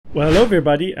Well, hello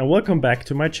everybody and welcome back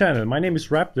to my channel. My name is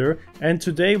Raptor and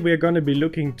today we are going to be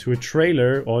looking to a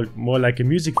trailer, or more like a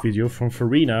music video from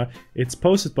Furina. It's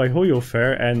posted by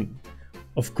Hoyofair and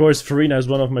of course Furina is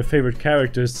one of my favorite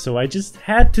characters, so I just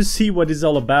had to see what it's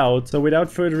all about. So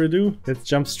without further ado, let's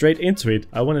jump straight into it.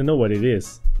 I want to know what it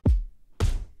is.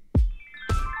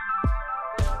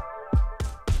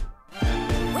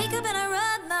 Wake up and I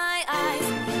rub my eyes,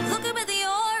 look up at the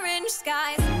orange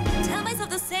skies, tell myself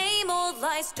the same old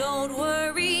lies, don't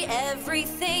worry,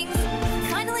 everything's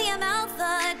finally I'm out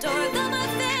the door, though my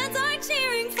fans are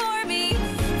cheering for me.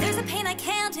 There's a pain I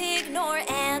can't ignore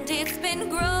and it's been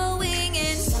growing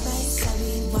in. Side by side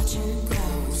we watch her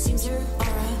grow, seems her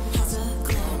aura has a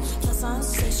glow, plus I'll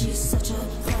say she's such a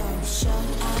pro, show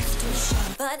after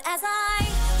show. But as I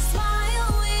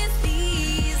smile with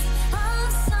ease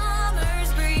of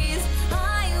summer's breeze,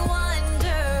 I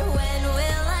wonder when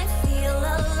will I feel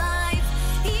alive.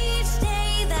 Each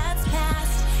day that's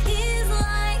passed is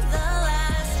like the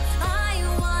last. I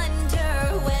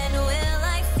wonder when will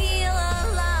I feel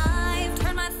alive.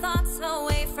 Turn my thoughts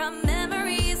away from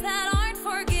memories that aren't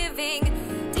forgiving.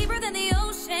 Deeper than the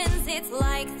oceans, it's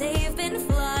like they've been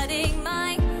flooding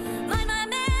my mind. My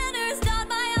manners dot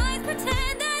my eyes,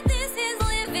 pretend that this is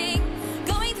living.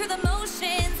 Going through the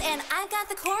motions and I've got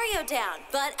the choreo down.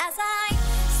 But as I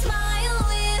smile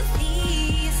with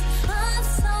ease of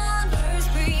summer's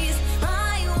breeze,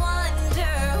 I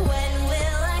wonder when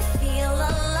will I feel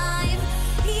alive.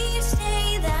 Each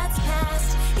day that's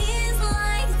passed is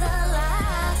like the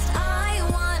last. I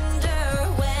wonder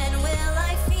when will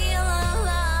I feel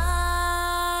alive.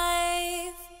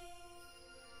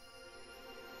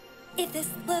 If this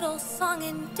little song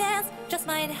and dance just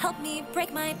might help me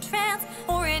break my trance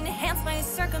or enhance my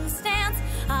circumstance,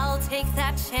 I'll take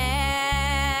that chance.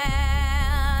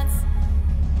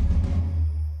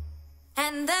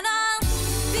 And then I'll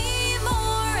be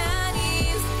more at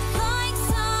ease, like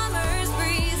summer's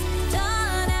breeze.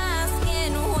 Done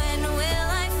asking when will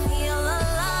I feel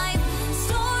alive.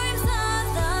 Storms of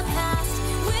the past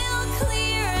will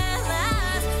clear at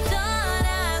last. Done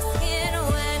asking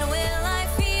when will I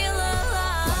feel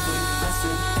alive.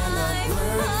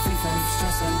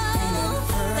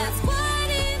 That's what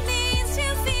it means to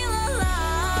feel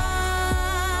alive.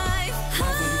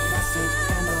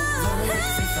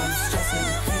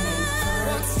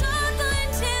 Won't stop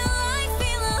until I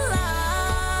feel alive.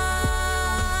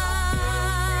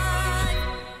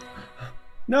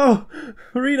 No!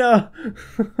 Furina!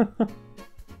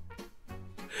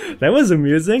 That was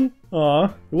amusing. Aw,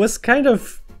 it was kind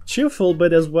of cheerful,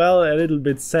 but as well a little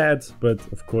bit sad. But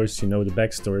of course, you know the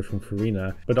backstory from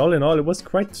Furina. But all in all, it was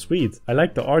quite sweet. I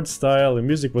liked the art style, the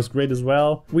music was great as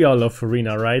well. We all love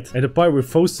Furina, right? And the part with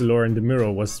Fossilor in the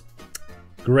mirror was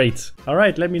great.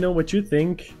 Alright, let me know what you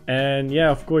think. And yeah,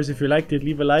 of course, if you liked it,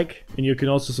 leave a like. And you can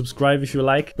also subscribe if you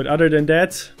like. But other than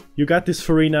that, you got this,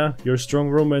 Furina. You're a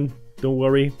strong woman. Don't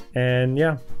worry. And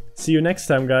yeah, see you next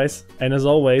time, guys. And as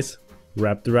always,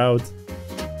 Raptor out.